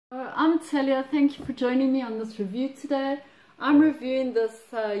I'm Talia. Thank you for joining me on this review today. I'm reviewing this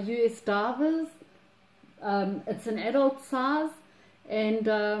US Divers. It's an adult size and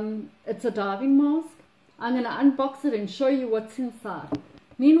it's a diving mask. I'm going to unbox it and show you what's inside.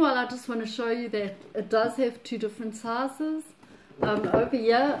 Meanwhile, I just want to show you that it does have two different sizes. Over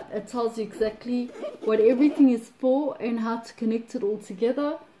here it tells you exactly what everything is for and how to connect it all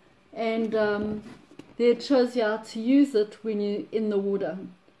together, and there it shows you how to use it when you're in the water.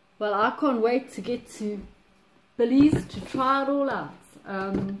 Well, I can't wait to get to Belize to try it all out.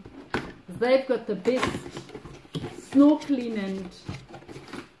 They've got the best snorkeling and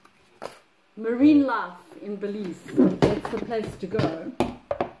marine life in Belize. That's the place to go.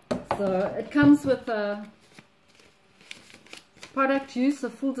 So it comes with a product use,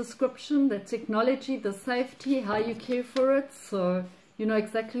 a full description, the technology, the safety, how you care for it, so you know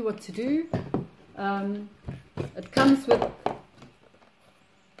exactly what to do. It comes with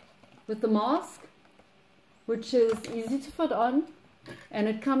the mask, which is easy to put on, and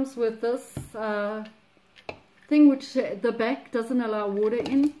it comes with this thing which the back doesn't allow water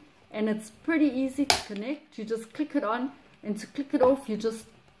in, and it's pretty easy to connect. You just click it on, and to click it off you just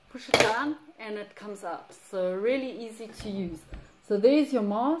push it down and it comes out. So really easy to use. So there's your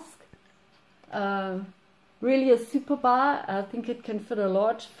mask. Really a super buy. I think it can fit a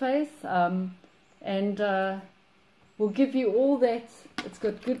large face, and will give you all that. It's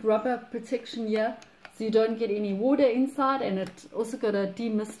got good rubber protection here, so you don't get any water inside, and it also got a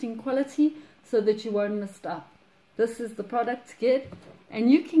demisting quality so that you won't mist up. This is the product to get,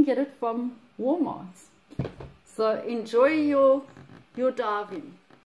 and you can get it from Walmart. So enjoy your diving.